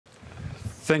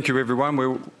Thank you, everyone.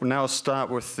 We'll now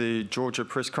start with the Georgia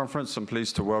press conference. I'm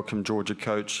pleased to welcome Georgia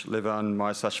coach Levan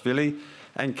Maisashvili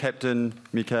and captain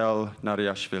Mikhail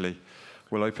Nariashvili.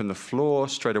 We'll open the floor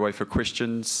straight away for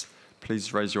questions.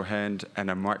 Please raise your hand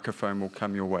and a microphone will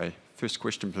come your way. First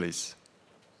question, please.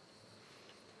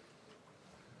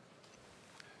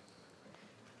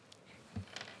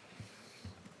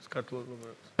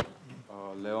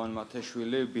 Levan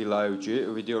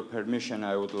Maisashvili, with your permission,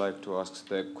 I would like to ask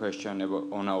the question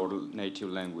on our native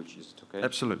language. Is it okay?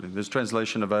 Absolutely. There's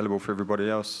translation available for everybody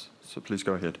else, so please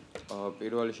go ahead.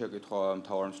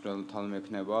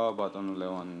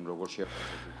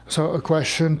 So a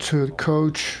question to the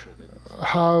coach.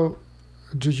 How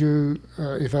do you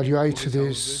evaluate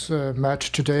this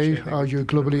match today? Are you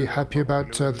globally happy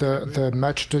about the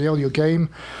match today or your game?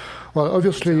 Well,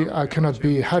 obviously, I cannot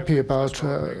be happy about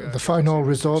the final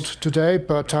result today,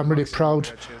 but I'm really proud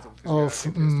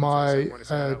of my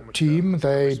team.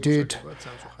 They did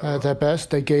their best.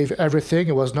 They gave everything.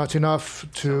 It was not enough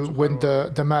to win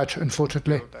the match,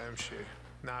 unfortunately.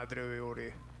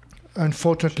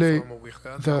 Unfortunately,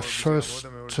 the first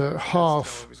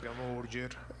half,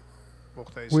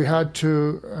 we had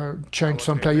to change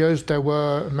some players. There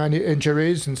were many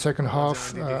injuries in the second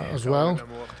half as well,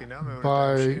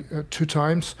 by 2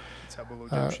 times.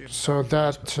 So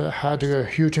that had a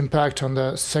huge impact on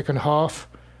the second half.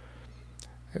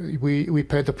 We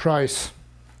paid the price.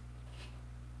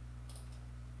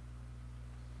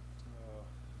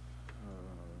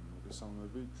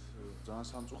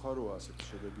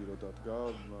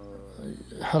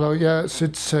 Hello, yes,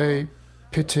 it's a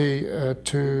pity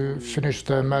to finish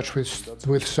the match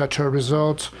with such a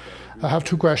result. I have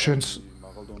 2 questions.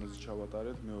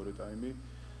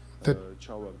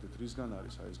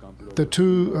 The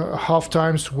 2 half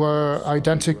times were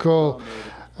identical,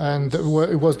 and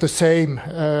it was the same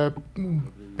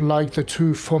like the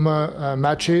 2 former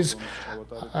matches,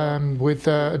 with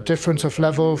a difference of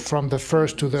level from the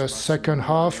first to the second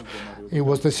half. It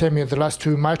was the same in the last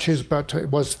 2 matches, but it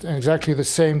was exactly the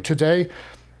same today.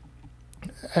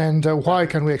 And why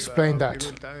can we explain that?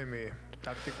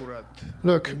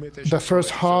 Look, the first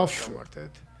half,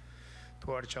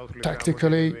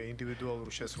 tactically,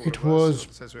 it was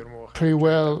pretty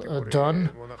well done.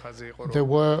 There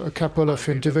were a couple of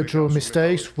individual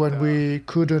mistakes when we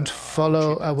couldn't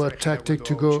follow our tactic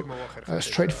to go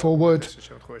straight forward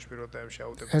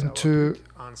and to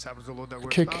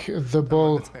kick the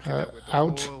ball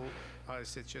out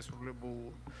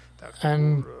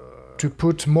and to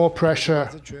put more pressure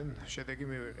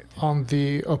on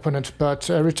the opponent. But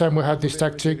every time we had this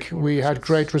tactic, we had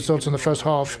great results in the first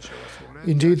half.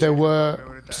 Indeed, there were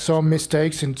some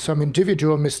mistakes, some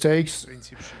individual mistakes.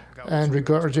 And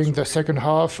regarding the second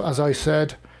half, as I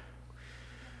said,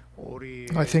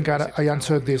 I think I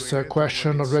answered this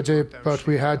question already, but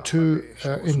we had 2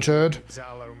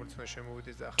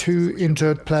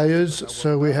 injured players,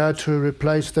 so we had to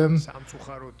replace them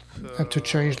and to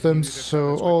change them.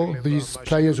 So all these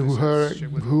players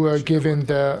who were given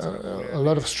a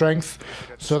lot of strength,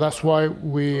 so that's why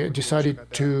we decided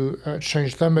to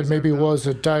change them. And maybe it was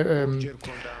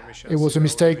a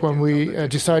mistake when we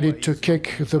decided to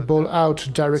kick the ball out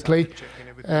directly.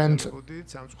 And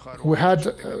we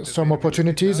had some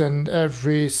opportunities, and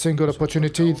every single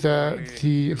opportunity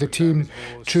the team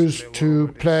chose to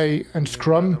play and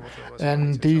scrum,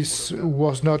 and this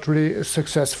was not really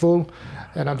successful.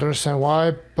 And I don't understand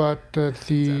why, but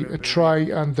the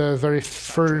try on the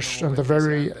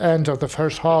very end of the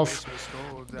first half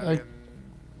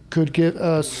could give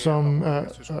us some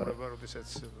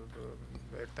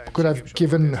could have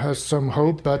given us some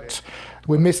hope, but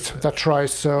we missed that try.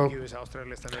 So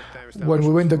when we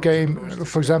win the game,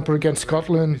 for example, against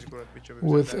Scotland,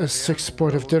 with a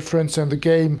 6-point of difference, and the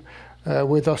game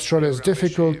with Australia is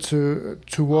difficult to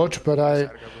watch, but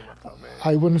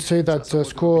I wouldn't say that the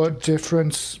score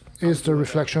difference is the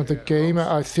reflection of the game.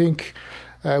 I think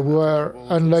we were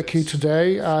unlucky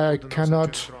today. I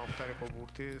cannot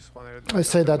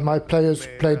say that my players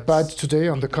played bad today.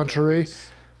 On the contrary,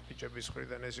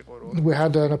 we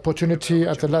had an opportunity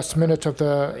at the last minute of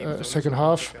the second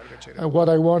half. What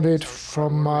I wanted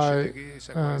from my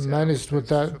men is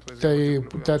that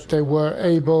they were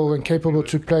able and capable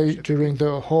to play during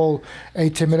the whole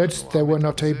 80 minutes. They were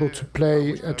not able to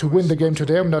play to win the game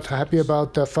today. I'm not happy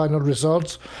about the final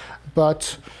results,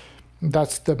 but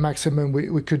that's the maximum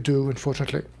we could do,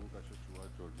 unfortunately.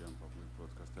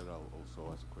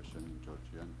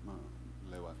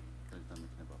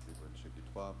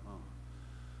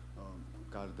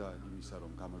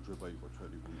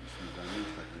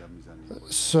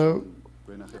 So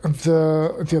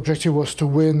The objective was to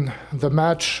win the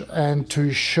match and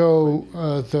to show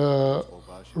the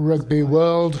rugby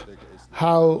world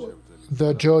how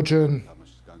the Georgian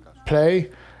play.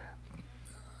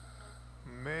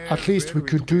 At least we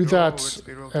could do that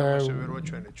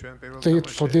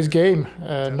for this game.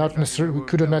 Not necessarily, we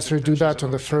couldn't necessarily do that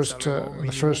on the first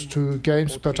two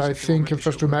games, but I think in the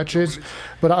first two matches.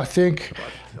 But I think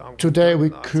today we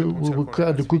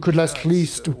could at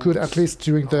least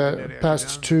during the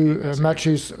past two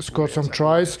matches score some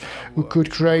tries. We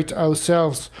could create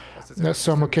ourselves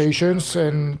some occasions,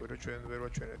 and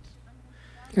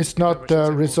it's not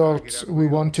the result we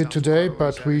wanted today,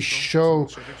 but we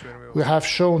have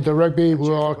shown the rugby we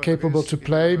are capable to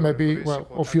play. Maybe, well,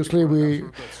 obviously we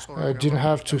didn't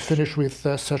have to finish with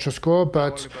such a score,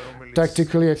 but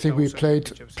tactically I think we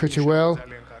played pretty well.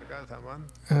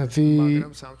 They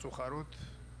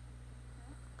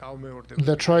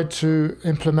tried to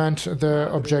implement their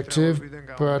objective,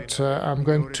 but I'm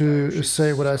going to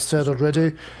say what I said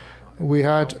already. We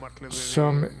had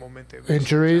some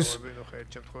injuries.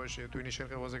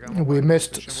 We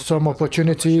missed some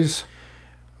opportunities,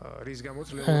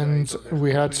 and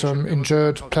we had some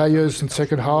injured players in the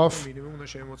second half.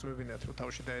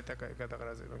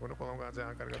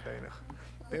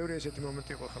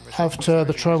 After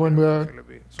the trial, when we were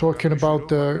talking about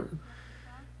the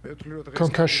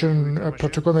concussion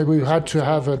protocol, maybe we had to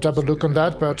have a double look on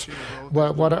that, but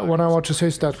what I want to say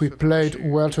is that we played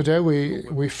well today.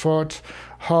 We fought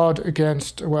hard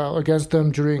against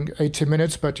them during 80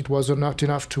 minutes, but it was not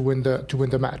enough to win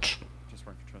the match. Just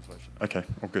waiting for translation. Okay,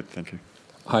 all good, thank you.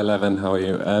 Hi Levan, how are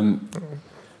you?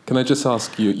 Can I just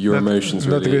ask you your emotions?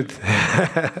 Not really? good.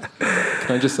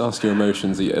 Can I just ask your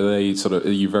emotions? Are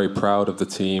you very proud of the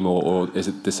team, or is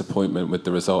it disappointment with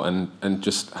the result? And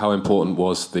just how important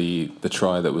was the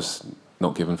try that was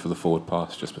not given for the forward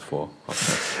pass just before?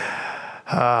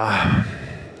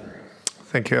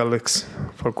 Thank you, Alex,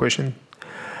 for question.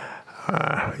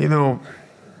 You know,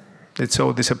 it's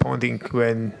so disappointing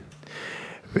when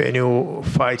you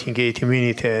fighting 80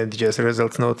 minutes and just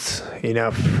results not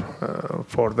enough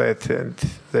for that, and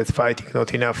that fighting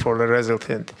not enough for the result.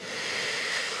 And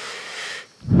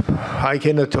I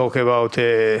cannot talk about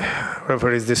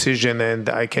referee's decision, and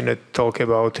I cannot talk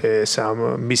about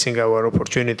some missing our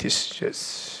opportunities.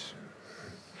 Just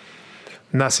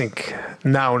nothing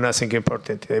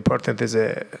important. Important is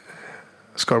a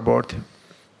scoreboard.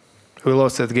 We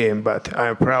lost that game, but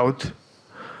I'm proud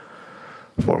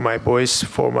for my boys,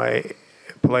 for my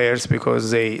players,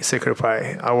 because they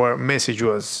sacrifice. Our message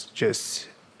was just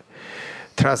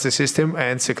trust the system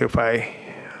and sacrifice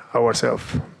ourselves.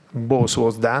 Both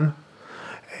was done,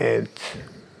 and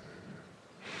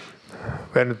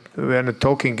we're not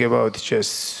talking about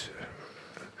just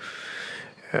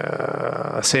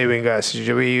saving us.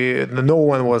 No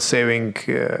one was saving,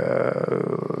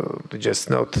 just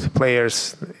not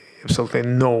players, absolutely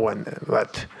no one.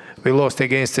 But we lost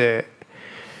against a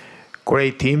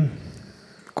great team.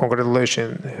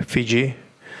 Congratulations, Fiji.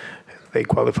 They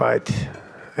qualified,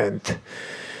 and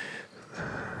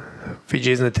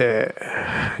Fiji is not an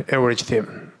average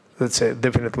team. That's a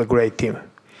definitely great team.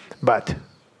 But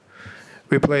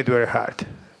we played very hard.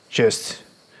 Just,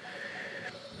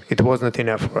 it was not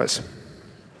enough for us.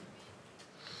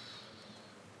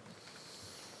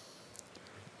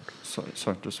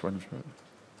 Sorry, just waiting for it.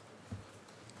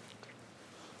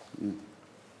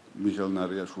 მიხელ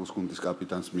ნარიაშვილის გუნდის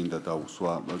კაპიტანს მინდა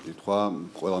დაუსვა კითხვა.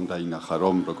 ყველამ დაინახა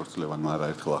რომ როგორც ლევანმა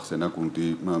არაერთხელ ახსენა გუნდი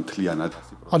მთლიანად.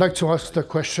 I'd like to ask the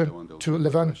question to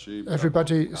Levan.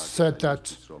 Everybody said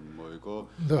that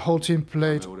the whole team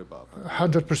played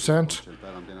 100%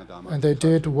 and they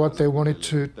did what they wanted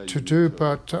to do,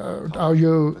 but are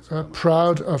you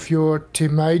proud of your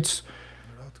teammates?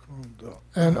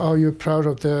 And are you proud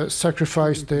of the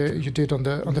sacrifice that you did on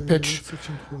the pitch?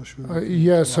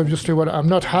 Yes, obviously. Well, I'm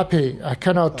not happy. I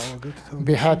cannot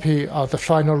be happy at the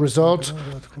final result,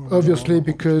 obviously,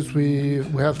 because we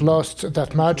have lost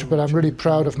that match. But I'm really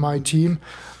proud of my team,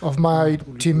 of my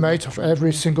teammates, of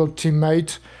every single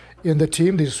teammate in the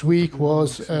team. This week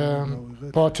was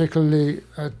particularly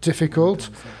difficult,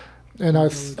 and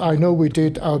I know we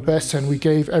did our best and we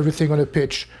gave everything on the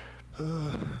pitch.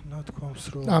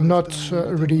 I'm not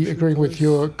really agreeing with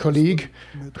your colleague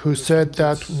who said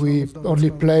that we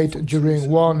only played during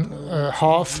one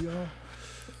half.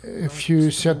 If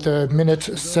you said the minute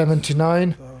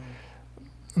 79,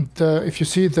 if you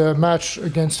see the match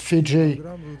against Fiji,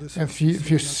 if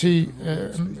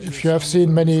you have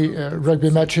seen many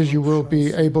rugby matches, you will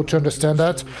be able to understand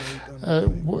that.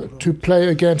 to play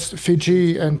against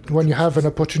Fiji, and when you have an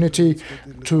opportunity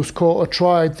to score a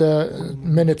try at the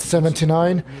minute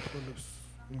 79,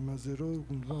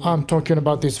 I'm talking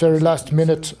about this very last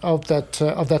minute of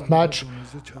that match.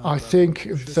 I think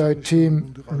the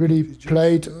team really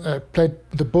played.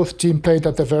 Both teams played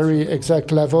at the very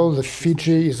exact level. The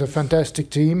Fiji is a fantastic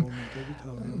team.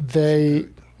 They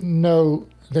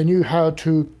knew how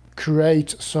to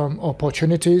create some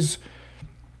opportunities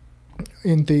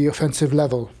in the offensive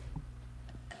level.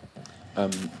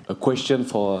 A question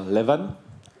for Levan.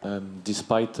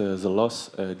 Despite the loss,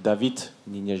 David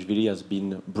Maisashvili has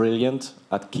been brilliant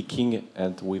at kicking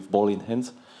and with ball in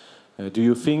hand. Do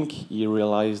you think he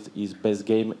realized his best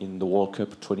game in the World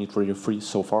Cup 2023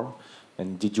 so far?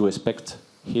 And did you expect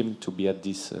him to be at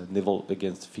this level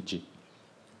against Fiji?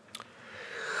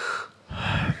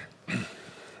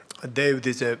 David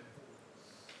is a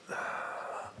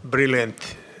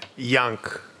brilliant young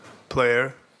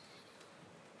player.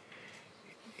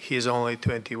 He's only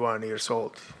 21 years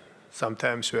old.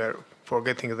 Sometimes we are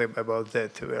forgetting about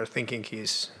that. We are thinking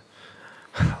he's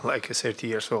like 30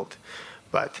 years old.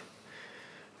 But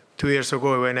 2 years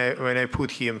ago, when I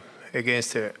put him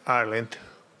against Ireland,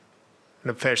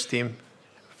 the first team,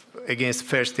 against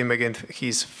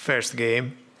his first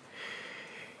game,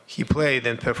 he played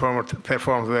and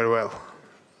performed very well.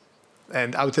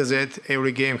 And after that,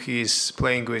 every game he's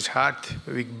playing with heart,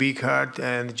 with big heart,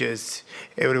 and just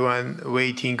everyone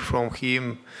waiting from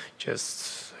him.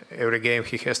 Just every game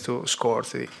he has to score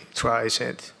the tries,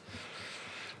 and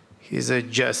he's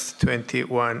just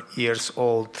 21 years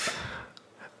old,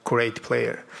 great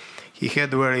player. He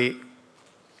had very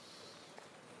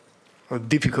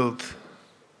difficult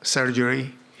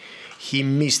surgery. He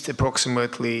missed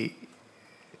approximately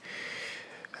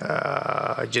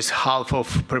just half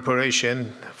of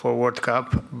preparation for World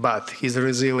Cup, but he's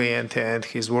resilient and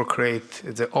his work rate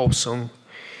is awesome.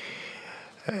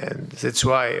 And that's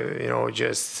why,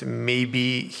 just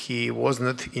maybe he was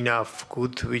not enough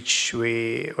good, which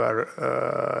we were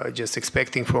just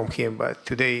expecting from him. But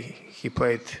today he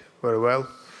played very well,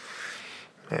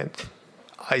 and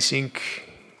I think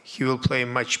he will play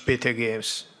much better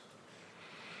games.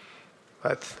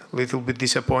 But a little bit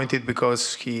disappointed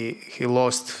because he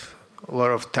lost a lot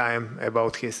of time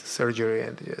about his surgery,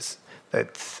 and yes,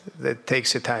 that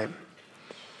takes a time.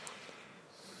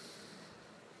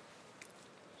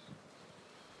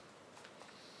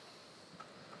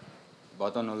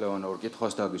 ბატონო ლევან, ორ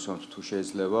კითხვას დაგისვამთ თუ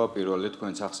შეიძლება. პირველი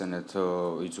თქვენ ახსენეთ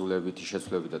იძულებითი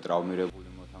შეცვლები და ტრავმირებული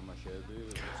მოთამაშეები.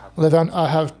 Levan, I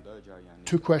have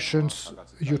two questions.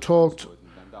 You talked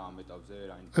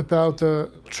about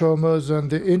the traumas and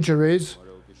the injuries,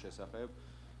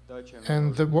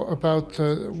 and what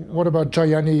about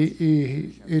Gianni?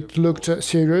 It looked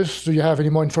serious. Do you have any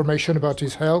more information about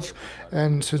his health?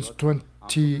 And since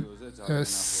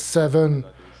 27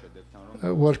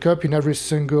 World Cup, in every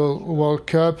single World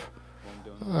Cup,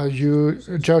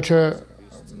 Georgia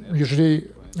usually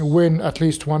win at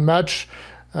least one match.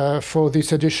 For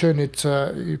this edition, it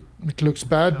looks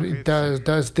bad.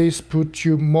 Does this put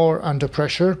you more under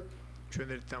pressure?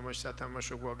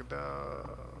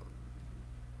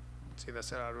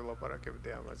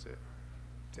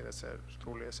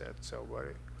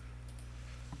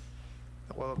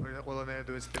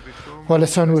 Well,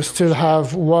 listen, we still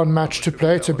have one match to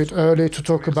play. It's a bit early to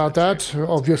talk about that.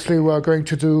 Obviously, we are going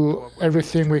to do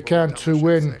everything we can to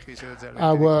win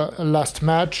our last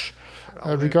match.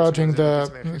 Regarding the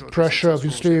pressure,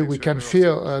 obviously, we can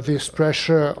feel this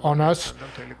pressure on us.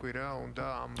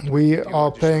 We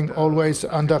are playing always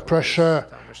under pressure.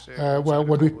 Well,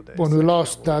 when we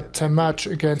lost that match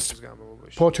against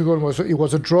Portugal, it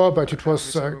was a draw, but it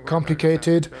was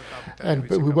complicated, and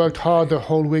we worked hard the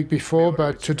whole week before.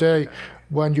 But today,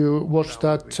 when you watch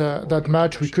that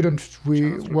match,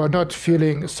 we were not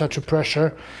feeling such a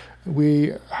pressure.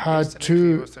 We had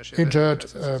two injured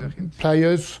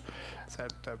players,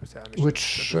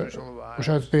 which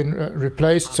has been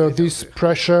replaced. So this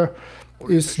pressure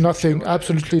is nothing,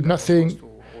 absolutely nothing.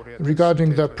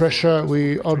 Regarding the pressure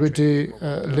we already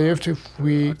lived, if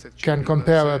we can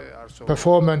compare our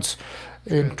performance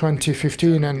in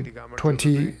 2015 and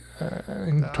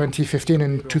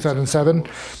 2007,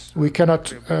 we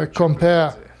cannot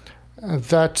compare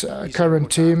that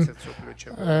current team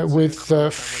with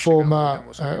former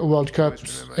World Cup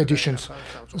editions.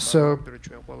 So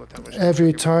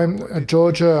every time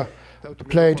Georgia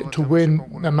played to win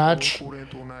a match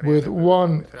with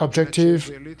one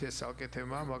objective,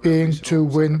 being to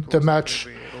win the match.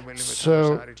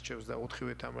 So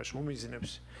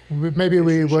maybe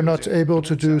we were not able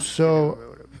to do so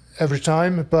every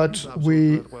time, but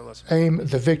we aim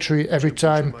the victory every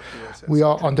time we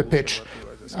are on the pitch.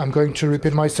 I'm going to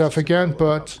repeat myself again,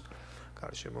 but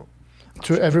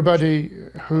to everybody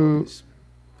who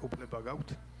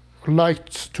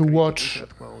liked to watch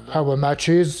our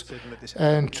matches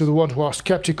and to the ones who are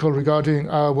skeptical regarding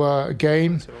our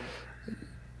game,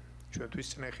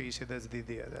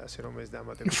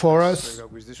 for us,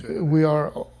 we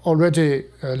are already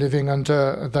living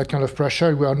under that kind of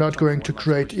pressure. We are not going to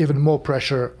create even more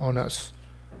pressure on us.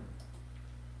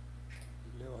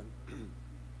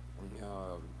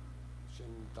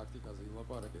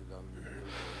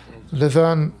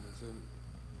 Levan,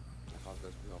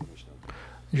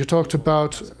 you talked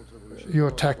about your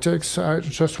tactics. I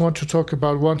just want to talk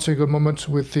about one single moment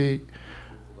with the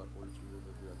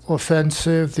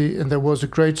offensive, and there was a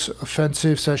great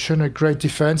offensive session, a great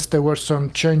defense. There were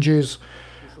some changes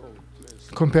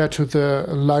compared to the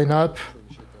lineup.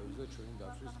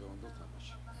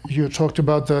 You talked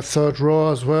about the third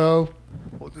row as well.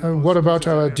 What about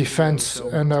our defense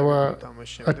and our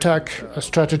attack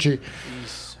strategy?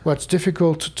 Well, it's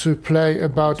difficult to play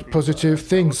about positive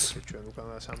things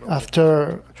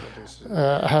after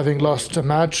having lost a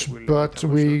match, but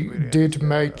we did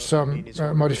make some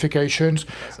modifications.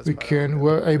 We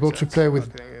were able to play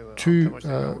with two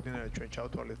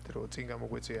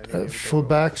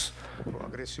fullbacks,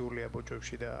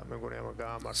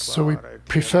 so we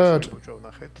preferred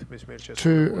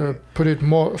to put it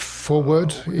more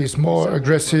forward. He's more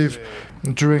aggressive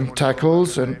during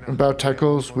tackles, and about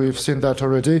tackles we've seen that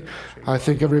already. I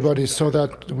think everybody saw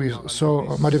that. We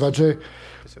saw Merab,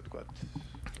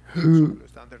 who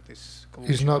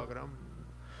is not,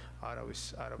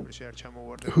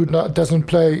 doesn't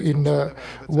play in a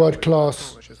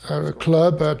world-class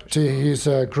club, but he's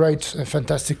a great,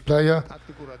 fantastic player.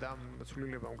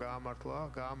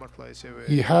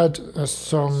 He had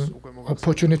some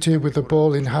opportunity with the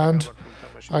ball in hand.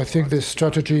 I think this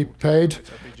strategy paid.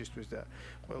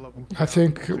 I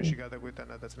think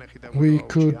we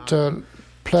could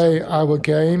play our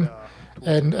game,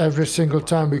 and every single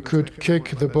time we could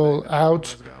kick the ball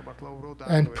out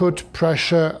and put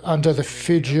pressure under the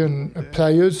Fijian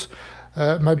players.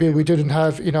 Maybe we didn't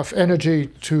have enough energy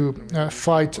to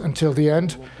fight until the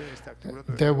end.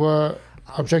 There were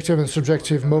objective and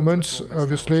subjective moments,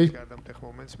 obviously.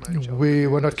 We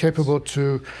were not capable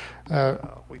to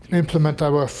implement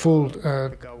our full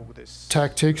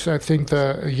tactics. I think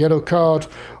the yellow card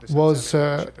was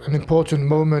an important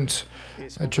moment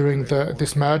during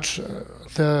this match.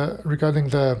 Regarding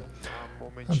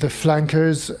the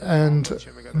flankers and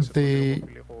the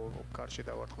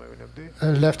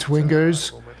left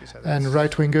wingers and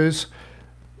right wingers.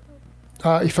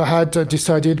 If I had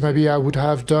decided, maybe I would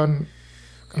have done.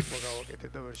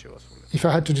 If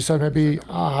I had to decide, maybe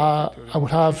I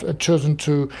would have chosen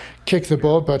to kick the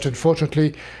ball, but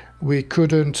unfortunately, we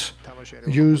couldn't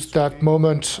use that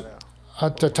moment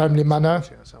at a timely manner.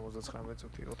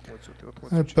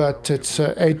 But it's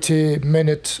an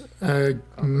 80-minute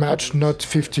match, not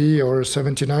 50 or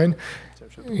 79.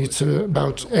 It's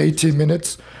about 80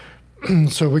 minutes,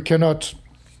 so we cannot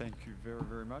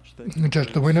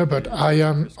judge the winner, but I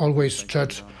am always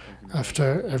judged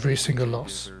after every single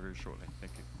loss.